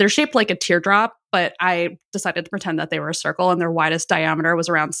mantises, they're shaped like a teardrop, but I decided to pretend that they were a circle and their widest diameter was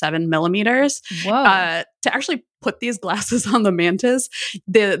around 7 millimeters. Whoa. To actually put these glasses on the mantis,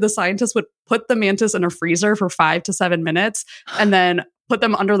 the scientists would put the mantis in a freezer for 5 to 7 minutes and then put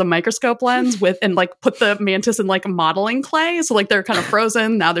them under the microscope lens and put the mantis in like modeling clay. So like they're kind of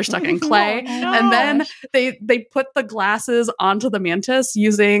frozen. Now they're stuck in clay. No. And then they put the glasses onto the mantis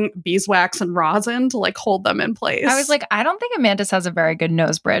using beeswax and rosin to like hold them in place. I was like, I don't think a mantis has a very good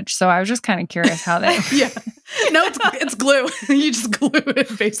nose bridge. So I was just kind of curious how they... No, it's glue. You just glue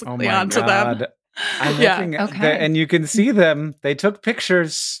it basically onto them. I'm looking at and you can see them. They took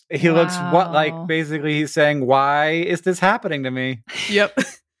pictures. He looks basically he's saying, why is this happening to me? Yep.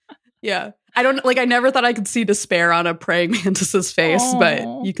 Yeah. I never thought I could see despair on a praying mantis's face,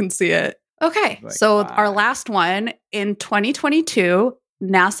 but you can see it. Okay. Like, so our last one in 2022,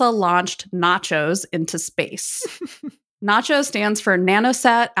 NASA launched NACHOS into space. NACHO stands for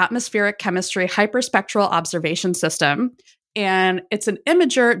Nanosat Atmospheric Chemistry Hyperspectral Observation System. And it's an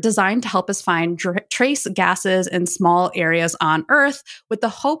imager designed to help us find trace gases in small areas on Earth with the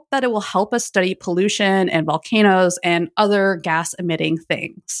hope that it will help us study pollution and volcanoes and other gas-emitting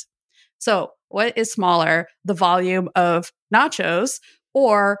things. So what is smaller, the volume of nachos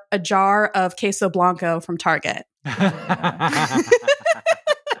or a jar of queso blanco from Target?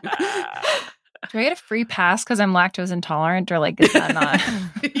 Do I get a free pass because I'm lactose intolerant, or like is that not?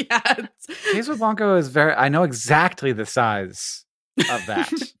 Yeah. Queso blanco is I know exactly the size of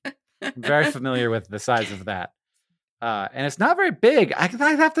that. I'm very familiar with the size of that. And it's not very big. I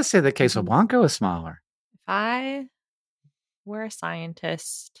have to say that queso blanco is smaller. If I were a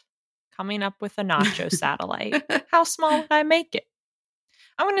scientist coming up with a nacho satellite, how small would I make it?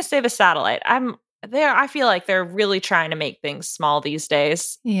 I'm going to say the satellite. I feel like they're really trying to make things small these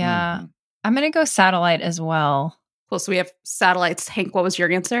days. Yeah. Mm-hmm. I'm going to go satellite as well. Cool. So we have satellites. Hank, what was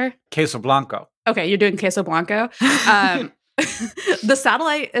your answer? Queso blanco. Okay, you're doing queso blanco. The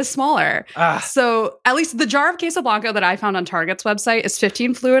satellite is smaller. So at least the jar of queso blanco that I found on Target's website is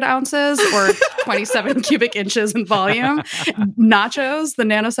 15 fluid ounces or 27 cubic inches in volume. Nachos, the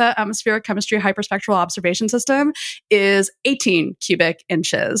Nanosat Atmospheric Chemistry Hyperspectral Observation System, is 18 cubic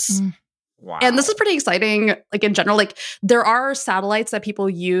inches. Wow. And this is pretty exciting, like in general. Like there are satellites that people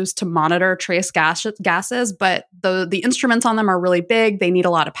use to monitor trace gases, but the instruments on them are really big. They need a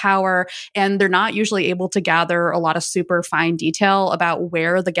lot of power, and they're not usually able to gather a lot of super fine detail about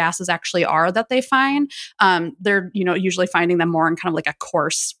where the gases actually are that they find. They're usually finding them more on kind of like a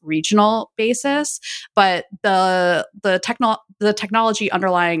coarse regional basis. But the technology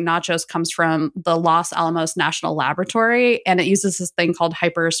underlying NACHOS comes from the Los Alamos National Laboratory, and it uses this thing called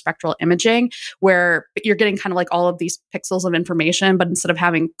hyperspectral imaging, where you're getting kind of like all of these pixels of information, but instead of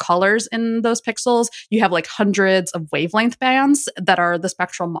having colors in those pixels, you have like hundreds of wavelength bands that are the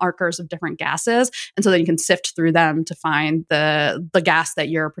spectral markers of different gases. And so then you can sift through them to find the gas that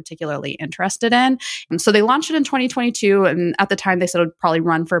you're particularly interested in. And so they launched it in 2022. And at the time they said it would probably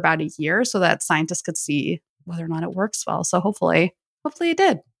run for about a year so that scientists could see whether or not it works well. So hopefully it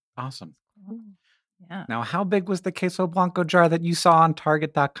did. Awesome. Yeah. Now, how big was the queso blanco jar that you saw on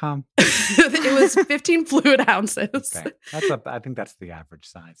Target.com? It was 15 fluid ounces. Okay. I think that's the average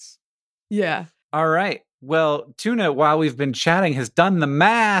size. Yeah. All right. Well, Tuna, while we've been chatting, has done the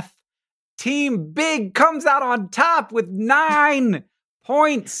math. Team Big comes out on top with 9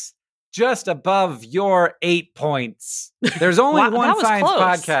 points, just above your 8 points. There's only Wow, one that was science close.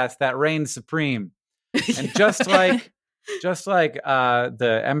 podcast that reigns supreme. And just like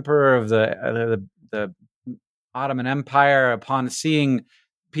the emperor of the Ottoman Empire, upon seeing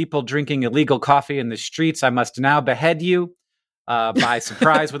people drinking illegal coffee in the streets, I must now behead you by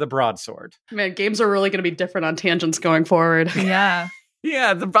surprise with a broadsword. Man, games are really going to be different on tangents going forward. Yeah.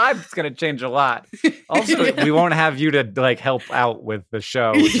 Yeah, the vibe's going to change a lot. Also, Yeah. we won't have you to like help out with the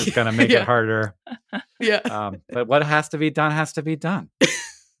show, which is going to make Yeah. it harder. Yeah, But what has to be done has to be done.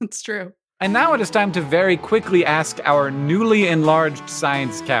 it's true. And now it is time to very quickly ask our newly enlarged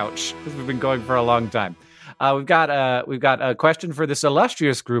science couch, because we've been going for a long time. We've got a question for this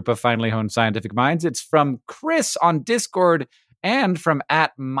illustrious group of finely honed scientific minds. It's from Chris on Discord and from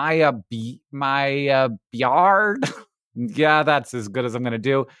Maya Biard. Yeah, that's as good as I'm going to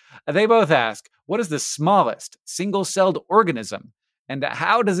do. They both ask, what is the smallest single-celled organism, and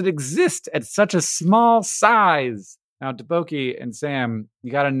how does it exist at such a small size? Now, Deboki and Sam,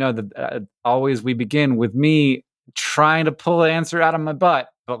 you got to know that always we begin with me trying to pull an answer out of my butt,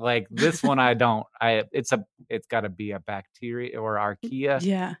 but like this one, I don't. It's got to be a bacteria or archaea.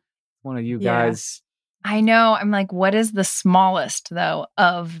 Yeah. One of you Yeah. guys. I know. I'm like, what is the smallest though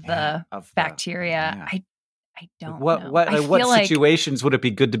of the of the- bacteria? yeah. I don't What know. what I what feel like situations would it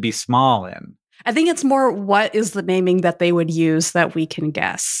be good to be small in? I think it's more what is the naming that they would use that we can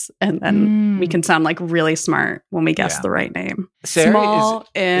guess. And then we can sound like really smart when we guess Yeah. the right name. Sarah, Small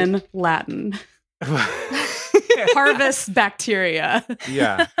in Latin. Harvest bacteria.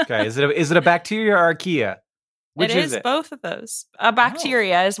 Yeah. Okay. Is it a bacteria or archaea? Which it is it? both of those.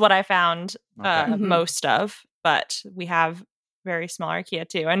 Bacteria is what I found Okay. Mhm. most of, but we have very small archaea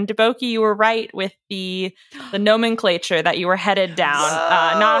too. And Deboki, you were right with the nomenclature that you were headed down.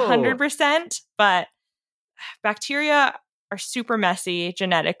 Not Whoa. 100%, but bacteria are super messy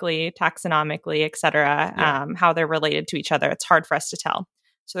genetically, taxonomically, etc. Yeah. How they're related to each other. It's hard for us to tell.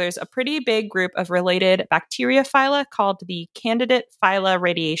 So there's a pretty big group of related bacteria phyla called the Candidate Phyla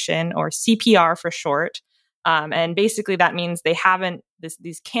Radiation, or CPR for short. And basically that means they haven't,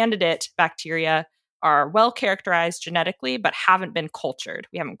 these candidate bacteria are well characterized genetically, but haven't been cultured.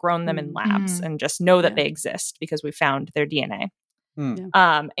 We haven't grown them in labs and just know that Yeah. they exist because we found their DNA. Hmm.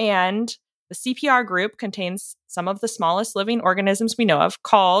 And the CPR group contains some of the smallest living organisms we know of,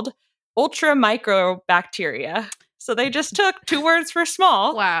 called ultramicrobacteria. So they just took 2 words for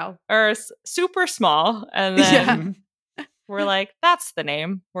small, Wow. or super small, and then Yeah. we're like, that's the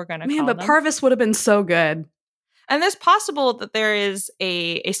name we're going to Man, call but them. Parvis would have been so good. And it's possible that there is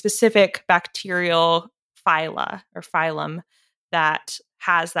a specific bacterial phyla or phylum that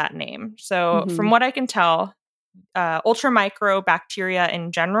has that name. So Mhm. from what I can tell, ultramicrobacteria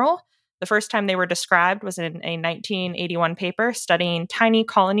in general, the first time they were described was in a 1981 paper studying tiny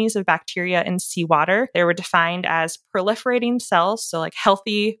colonies of bacteria in seawater. They were defined as proliferating cells, so like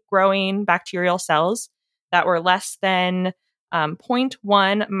healthy growing bacterial cells that were less than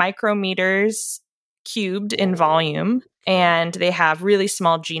 0.1 micrometers cubed in volume, and they have really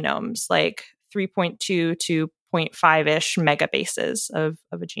small genomes, like 3.2 to 0.5-ish megabases of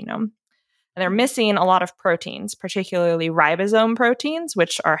a genome. And they're missing a lot of proteins, particularly ribosome proteins,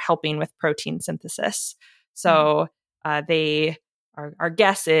 which are helping with protein synthesis. So our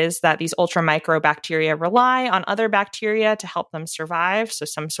guess is that these ultramicrobacteria rely on other bacteria to help them survive. So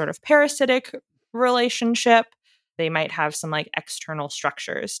some sort of parasitic relationship. They might have some like external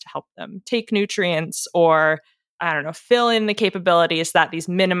structures to help them take nutrients, or fill in the capabilities that these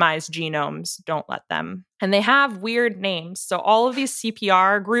minimized genomes don't let them. And they have weird names. So all of these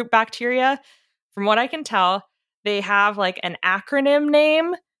CPR group bacteria, from what I can tell, they have like an acronym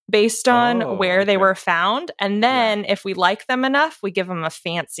name based on where they were found. And then if we like them enough, we give them a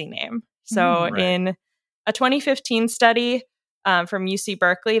fancy name. So in a 2015 study from UC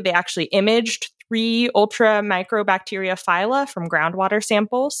Berkeley, they actually imaged 3 ultra microbacteria phyla from groundwater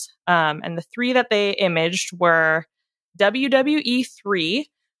samples. And the 3 that they imaged were WWE3,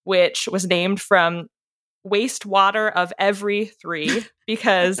 which was named from wastewater of every 3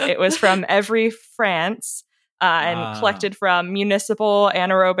 because it was from every France and collected from municipal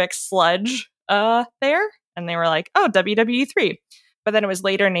anaerobic sludge there. And they were like, oh, WWE3. But then it was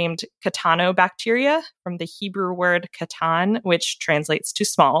later named Catanobacteria from the Hebrew word katan, which translates to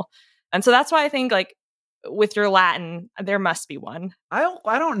small. And so that's why I think like with your Latin, there must be one.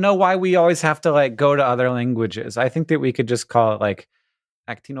 I don't know why we always have to like go to other languages. I think that we could just call it like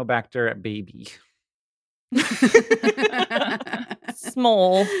Actinobacter baby.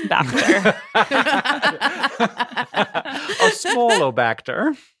 Small bacter. A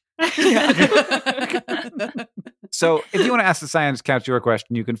smallobacter. So if you want to ask the Science Couch your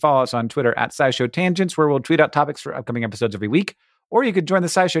question, you can follow us on Twitter at SciShow Tangents, where we'll tweet out topics for upcoming episodes every week. Or you could join the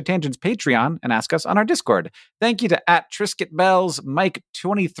SciShow Tangents Patreon and ask us on our Discord. Thank you to @TriscuitBells,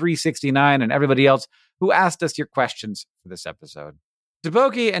 Mike2369, and everybody else who asked us your questions for this episode.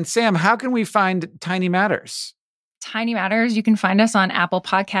 Deboki and Sam, how can we find Tiny Matters? Tiny Matters, you can find us on Apple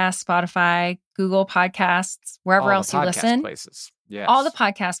Podcasts, Spotify, Google Podcasts, wherever else you listen. Places. Yes. All the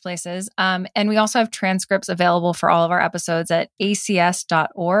podcast places. And we also have transcripts available for all of our episodes at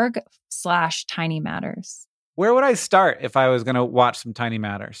acs.org/Tiny Matters. Where would I start if I was going to watch some Tiny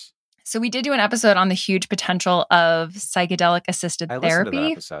Matters? So we did do an episode on the huge potential of psychedelic-assisted therapy listened to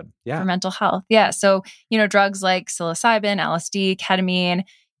that episode. for mental health. Yeah. So, drugs like psilocybin, LSD, ketamine,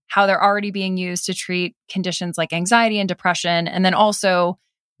 how they're already being used to treat conditions like anxiety and depression. And then also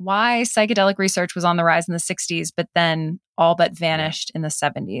why psychedelic research was on the rise in the 60s, but then all but vanished in the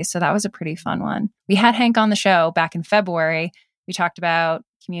 70s. So that was a pretty fun one. We had Hank on the show back in February. We talked about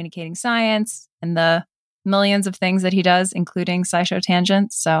communicating science and the millions of things that he does, including SciShow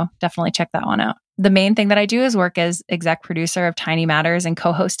Tangents. So definitely check that one out. The main thing that I do is work as exec producer of Tiny Matters and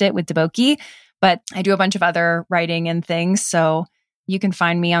co-host it with Deboki, but I do a bunch of other writing and things. So you can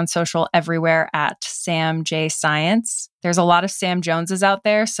find me on social everywhere at Sam J Science. There's a lot of Sam Joneses out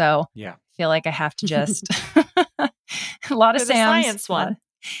there, so I feel like I have to just a lot of Sam's. The science one.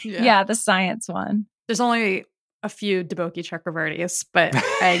 Yeah, the science one. There's only a few Deboki Chakravartis, but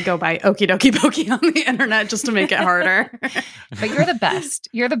I go by Okie Dokie Boki on the internet just to make it harder. But you're the best.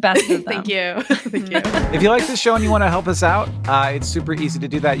 You're the best of them. Thank you. Thank you. If you like this show and you want to help us out, it's super easy to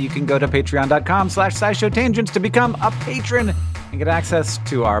do that. You can go to patreon.com/SciShow Tangents to become a patron and get access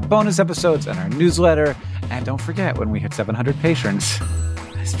to our bonus episodes and our newsletter. And don't forget, when we hit 700 patrons,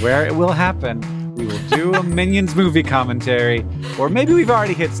 I swear it will happen. We will do a Minions movie commentary, or maybe we've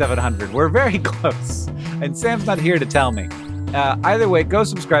already hit 700. We're very close, and Sam's not here to tell me. Either way, go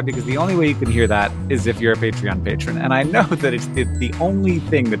subscribe, because the only way you can hear that is if you're a Patreon patron, and I know that it's the only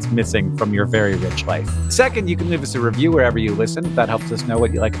thing that's missing from your very rich life. Second, you can leave us a review wherever you listen. That helps us know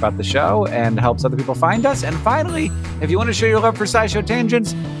what you like about the show and helps other people find us. And finally, if you want to show your love for SciShow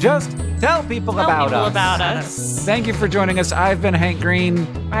Tangents, just tell people about us. Thank you for joining us. I've been Hank Green.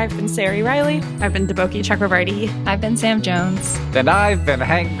 I've been Sari Riley. I've been Deboki Chakravarti. I've been Sam Jones. And I've been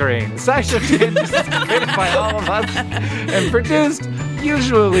Hank Green. SciShow Tangents is created by all of us and produced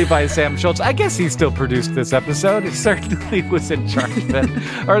usually by Sam Schultz. I guess he still produced this episode. He certainly was in charge of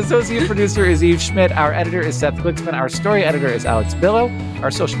it. Our associate producer is Eve Schmidt. Our editor is Seth Glicksman. Our story editor is Alex Billow.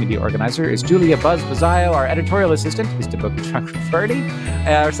 Our social media organizer is Julia Buzz Bazzaio. Our editorial assistant is Deboki Chakravarti.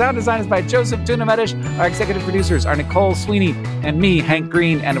 Our sound design is by Joseph Tunamedish. Our executive producers are Nicole Sweeney and me, Hank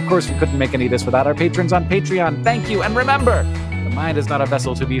Green. And of course, we couldn't make any of this without our patrons on Patreon. Thank you. And remember, the mind is not a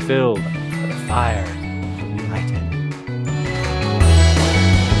vessel to be filled, but a fire to be lighted.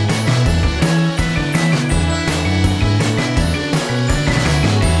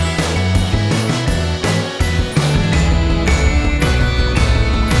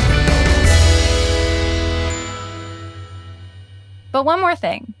 But one more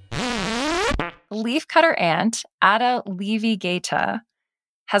thing. Leafcutter ant, Atta levigata,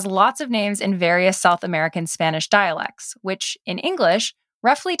 has lots of names in various South American Spanish dialects, which in English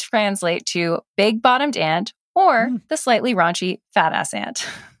roughly translate to big-bottomed ant or the slightly raunchy fat ass ant.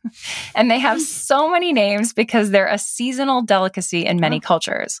 And they have so many names because they're a seasonal delicacy in many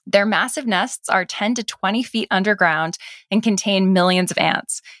cultures. Their massive nests are 10 to 20 feet underground and contain millions of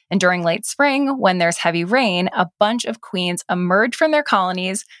ants. And during late spring, when there's heavy rain, a bunch of queens emerge from their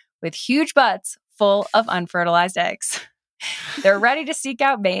colonies with huge butts full of unfertilized eggs. They're ready to seek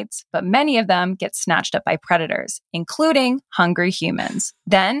out mates, but many of them get snatched up by predators, including hungry humans.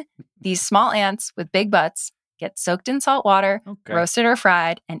 Then, these small ants with big butts get soaked in salt water, roasted or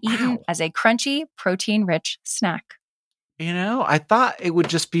fried, and eaten as a crunchy, protein-rich snack. You know, I thought it would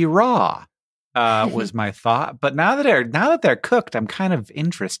just be raw, was my thought. But now that they're cooked, I'm kind of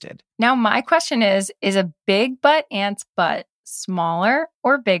interested. Now, my question is a big butt ant's butt smaller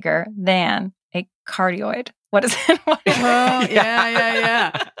or bigger than a cardioid? What is it? Well,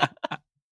 yeah.